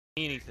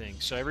anything.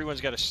 So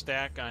everyone's got a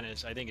stack on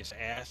his, I think his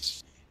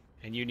ass,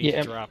 and you need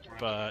to drop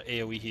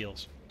AoE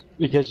heals.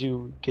 Because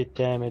you get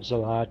damaged a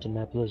lot in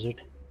that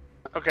blizzard.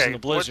 Okay. In the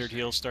blizzard,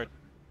 he'll start.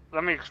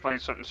 Let me explain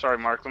something. Sorry,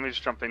 Mark. Let me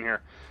just jump in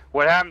here.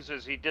 What happens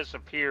is he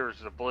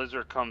disappears. The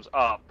blizzard comes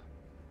up.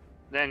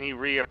 Then he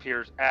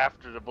reappears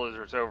after the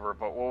blizzard's over.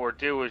 But what we'll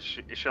do is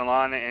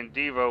Shalana and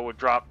Devo would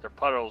drop their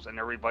puddles, and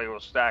everybody will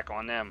stack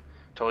on them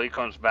till he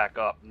comes back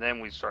up. And then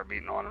we start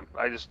beating on him.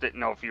 I just didn't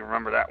know if you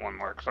remember that one,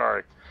 Mark.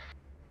 Sorry.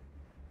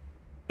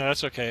 No,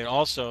 that's okay.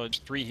 Also, it's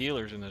 3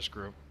 healers in this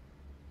group.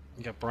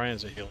 You got Brian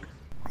as a healer.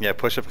 Yeah,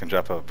 push-up can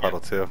drop a puddle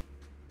too.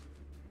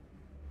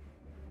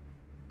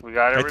 We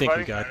got everybody? I think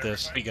we got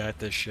this. We got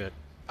this shit.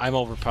 I'm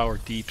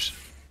overpowered deeps.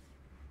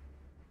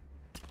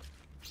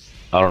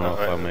 I don't know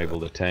if I'm able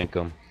to tank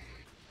them.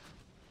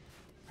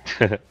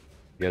 You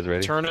guys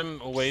ready? Turn him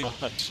away.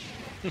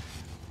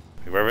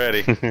 We're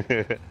ready.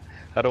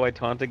 How do I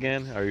taunt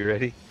again? Are you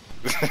ready?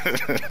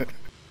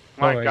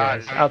 My God,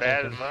 is that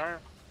bad as iron?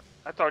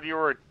 I thought you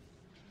were a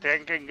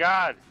tanking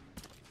god.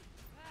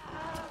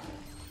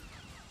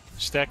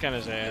 Stack on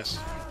his ass.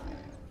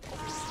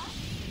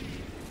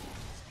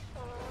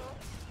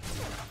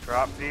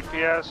 Drop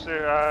DPS,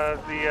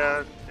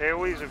 the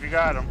AoEs if you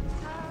got them.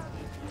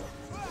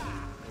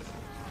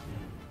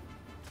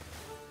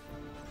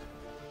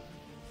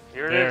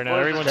 Here it is, now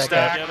everyone's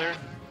stacked together.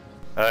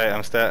 Alright,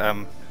 I'm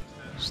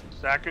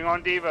stacking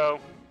on Devo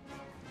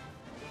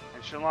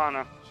and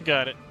Shalana. You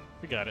got it.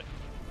 We got it.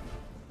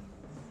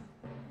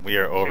 We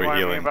are over healing.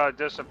 healing. About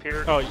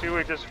disappeared. Oh, see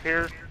where it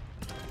disappeared?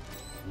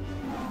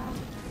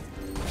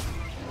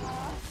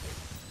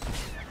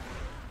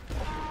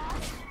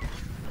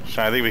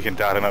 I think we can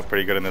dot him up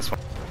pretty good in this one.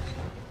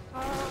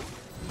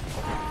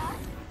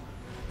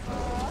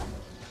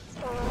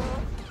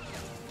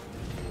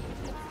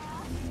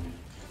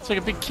 It's like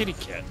a big kitty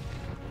cat.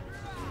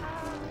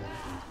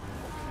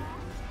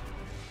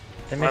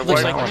 That My makes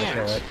wife me want like to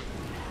kill it.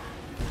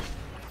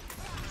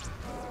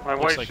 My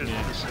wife like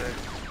just said,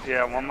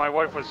 yeah, well, my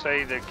wife would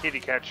say the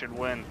kitty cat should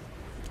win.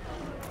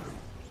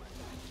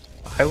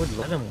 I would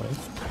let him win.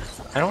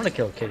 I don't want to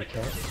kill a kitty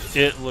cat.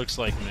 It looks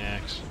like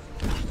Max.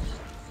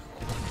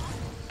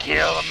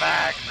 Kill the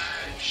Max!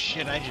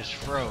 Shit, I just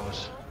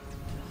froze.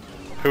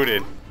 Who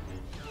did?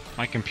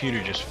 My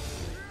computer just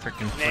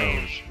freaking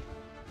Name. froze.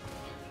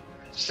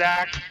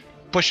 Stack.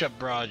 Push-up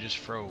bra just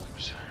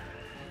froze.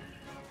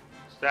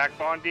 Stack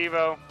on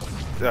Devo.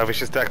 We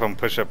should stack him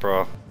push-up,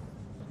 bro.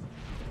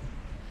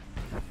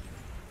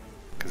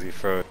 Cause he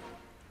froze.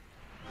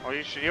 Well,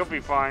 he'll be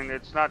fine.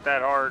 It's not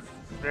that hard.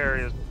 There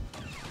he is.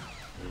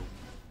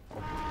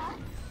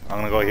 I'm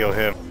gonna go heal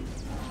him.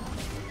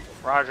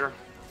 Roger.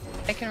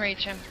 I can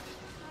reach him.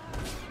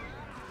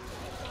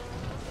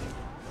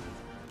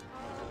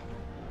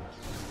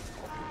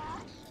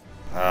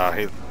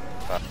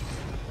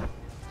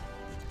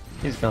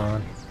 He's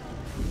gone.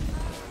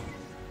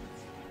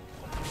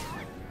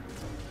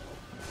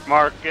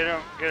 Mark, get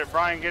him. Get it.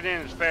 Brian, get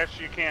in as fast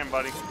as you can,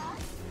 buddy.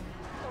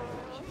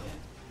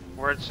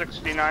 We're at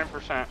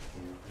 69%.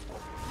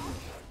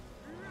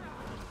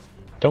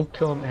 Don't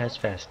kill him as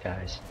fast,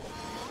 guys.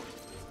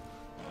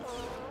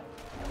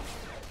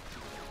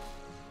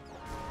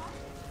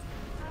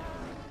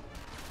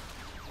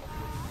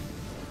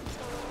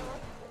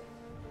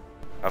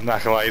 I'm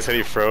not gonna lie, he said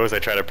he froze. I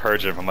tried to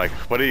purge him. I'm like,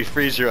 what did he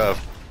freeze you of?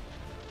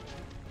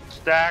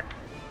 Stack.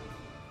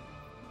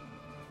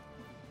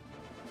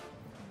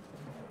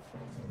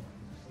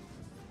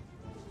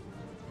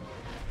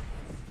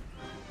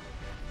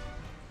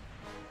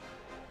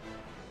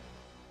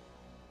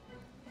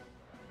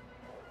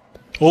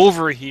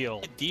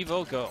 Overheal.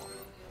 Devo, go.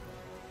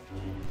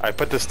 I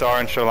put the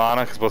star in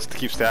Shalana because we'll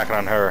keep stacking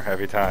on her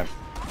every time.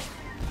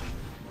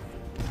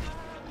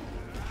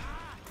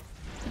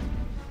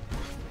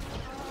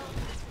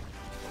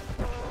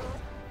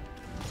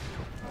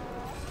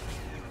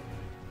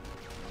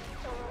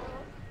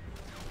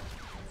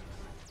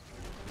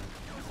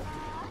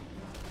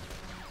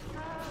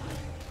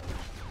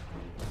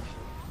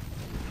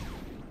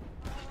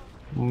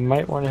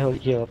 Might want to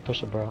heal up,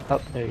 push a bro.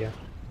 Oh, there you go.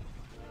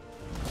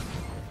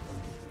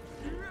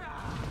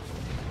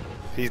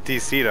 He's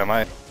DC'd him,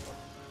 Oh,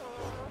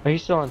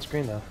 he's still on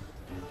screen though.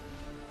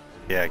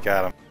 Yeah,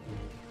 got him.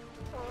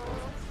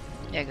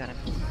 Yeah, I got him.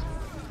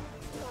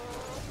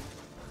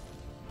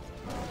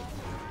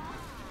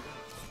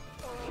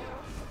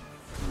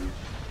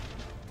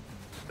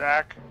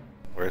 Stack.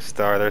 Where's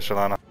star? There's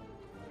Shalana.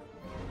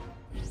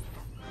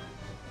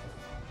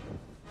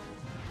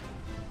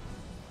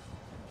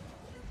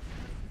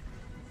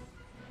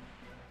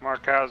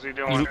 Mark, how's he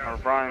doing? Or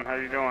Brian, how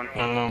you doing? I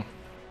don't know.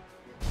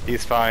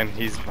 He's fine.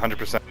 He's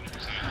 100%.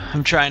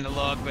 I'm trying to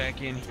log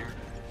back in here.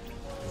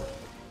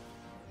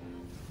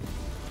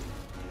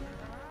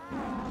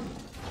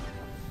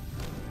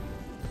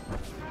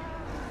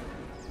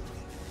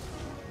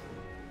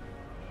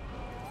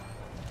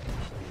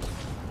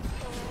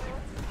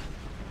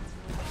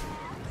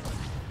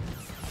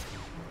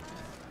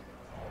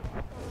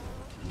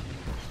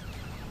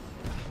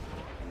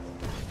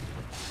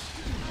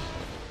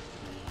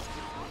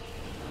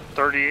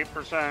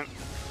 38%.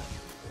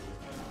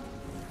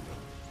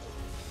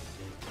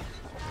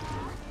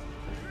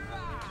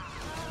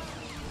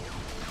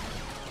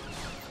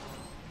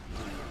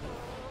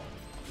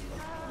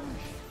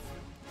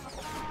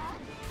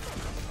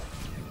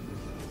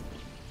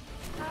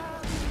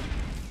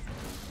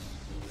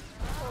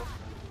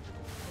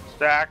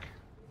 Stack.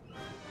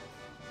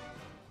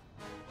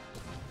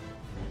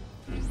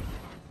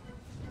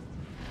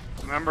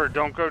 Remember,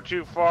 don't go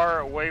too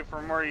far away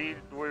from where you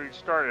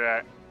started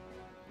at.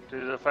 Due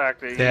to the fact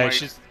that you Yeah,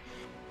 might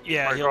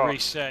yeah, he'll off.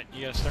 reset.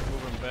 You gotta start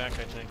moving back,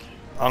 I think.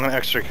 I'm gonna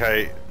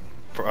extricate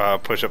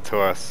push up to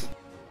us.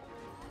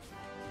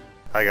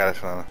 I got it,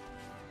 Shalana.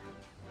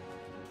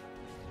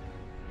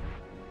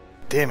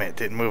 Damn it,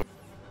 didn't move.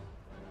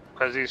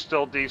 because he's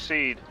still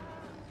DC'd.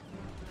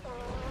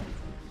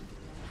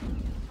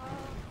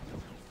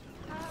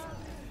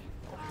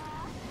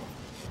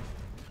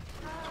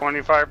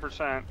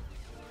 %.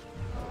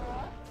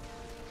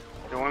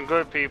 Doing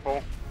good,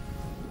 people.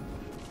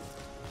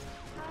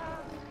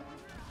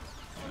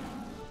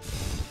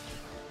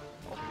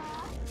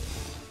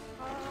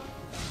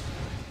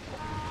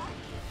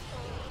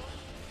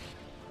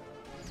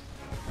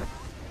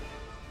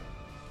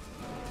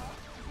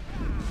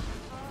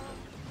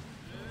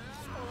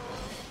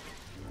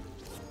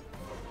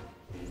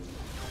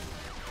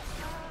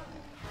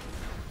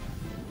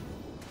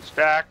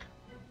 Stack.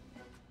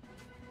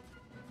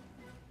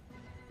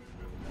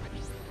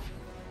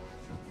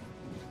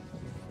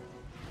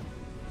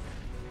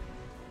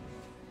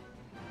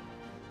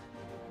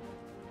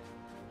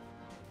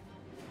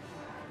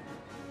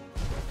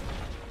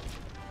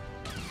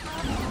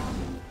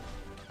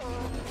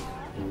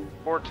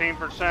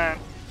 %.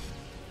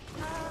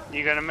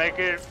 You gonna make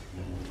it,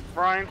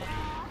 Brian?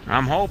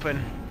 I'm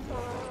hoping.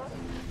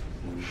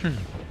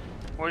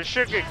 Well, he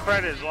should get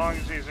credit as long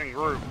as he's in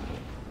group.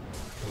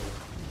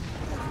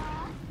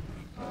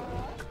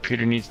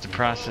 Computer needs to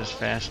process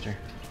faster.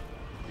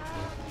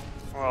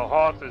 Well,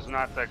 Hoth is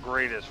not the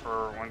greatest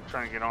for when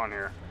trying to get on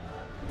here.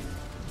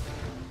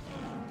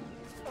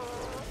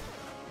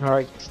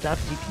 Alright, stop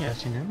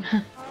DPSing him.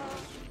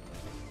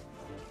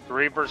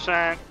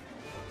 3%.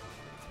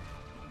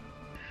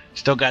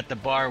 Still got the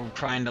bar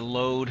trying to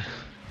load.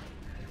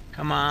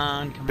 Come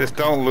on, come Just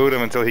on. don't loot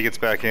him until he gets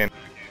back in.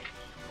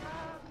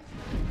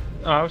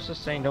 Oh, I was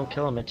just saying don't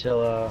kill him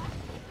until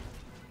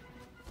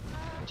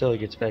he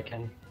gets back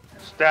in.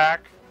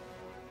 Stack.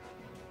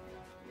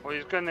 Well,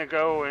 he's gonna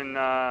go and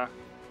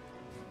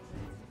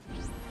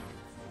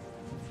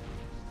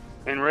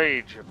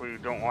enrage if we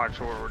don't watch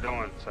what we're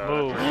doing. So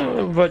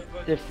Oh, But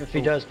if he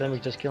does, then we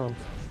just kill him.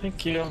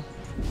 thank you.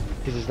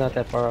 Because he's not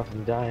that far off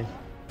from dying.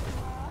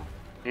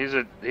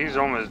 he's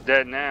almost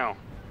dead now.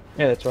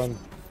 Yeah, that's why I'm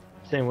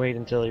saying wait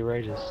until he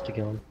rages to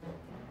kill him.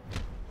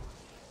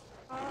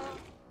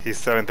 He's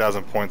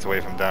 7,000 points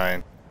away from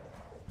dying.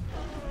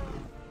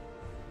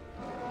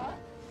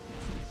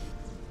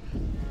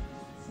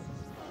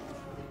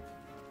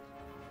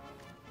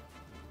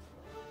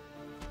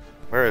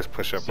 Where is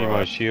push up, See my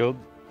bro? shield?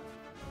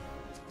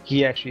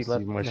 He actually See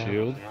left my now.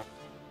 shield?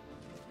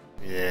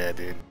 Yeah,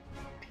 dude.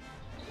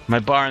 My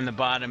bar in the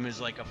bottom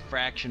is like a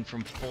fraction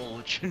from full.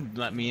 It should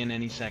let me in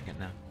any second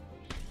now.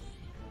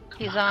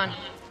 He's on.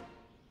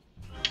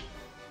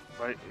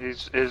 But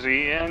is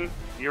he in?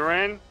 You're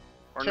in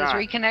or Says not?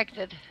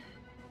 reconnected.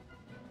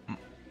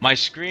 My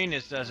screen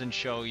doesn't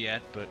show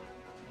yet, but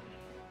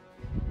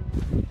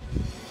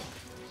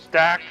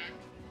Stack.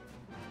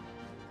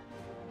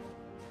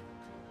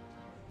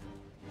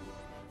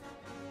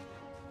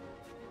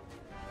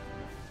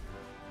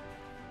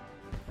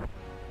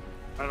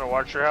 Better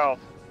watch your health.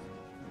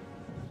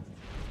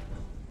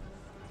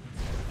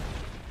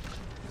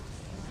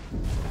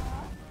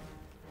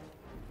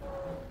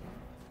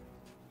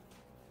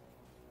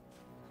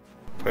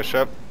 Push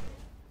up.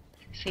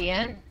 Is he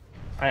in?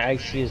 I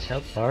see his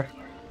health bar.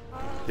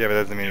 Yeah, but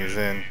that doesn't mean he's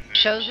in.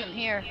 Shows him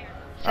here.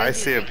 Says I he's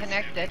see a-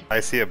 reconnected. I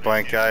see a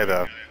blank guy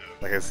though.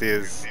 Like I see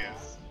his.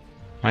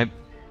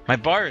 my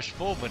bar is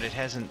full, but it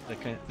hasn't.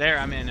 There,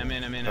 I'm in.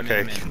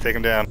 Okay, take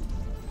him down.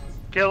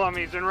 Kill him.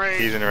 He's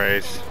enraged. He's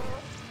enraged.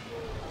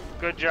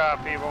 Good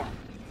job, people.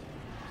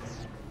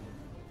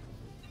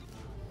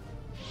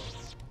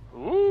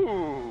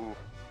 Ooh.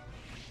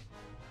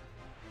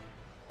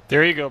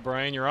 There you go,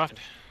 Brian. You're off.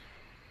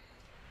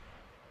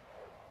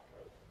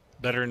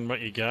 Better than what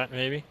you got,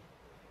 maybe?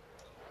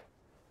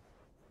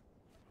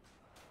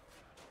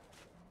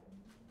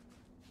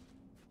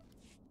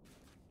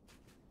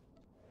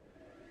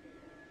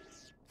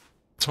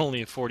 It's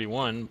only a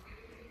 41.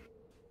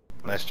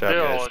 Nice job,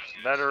 Still, guys.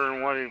 it's better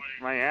than what he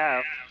may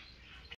have.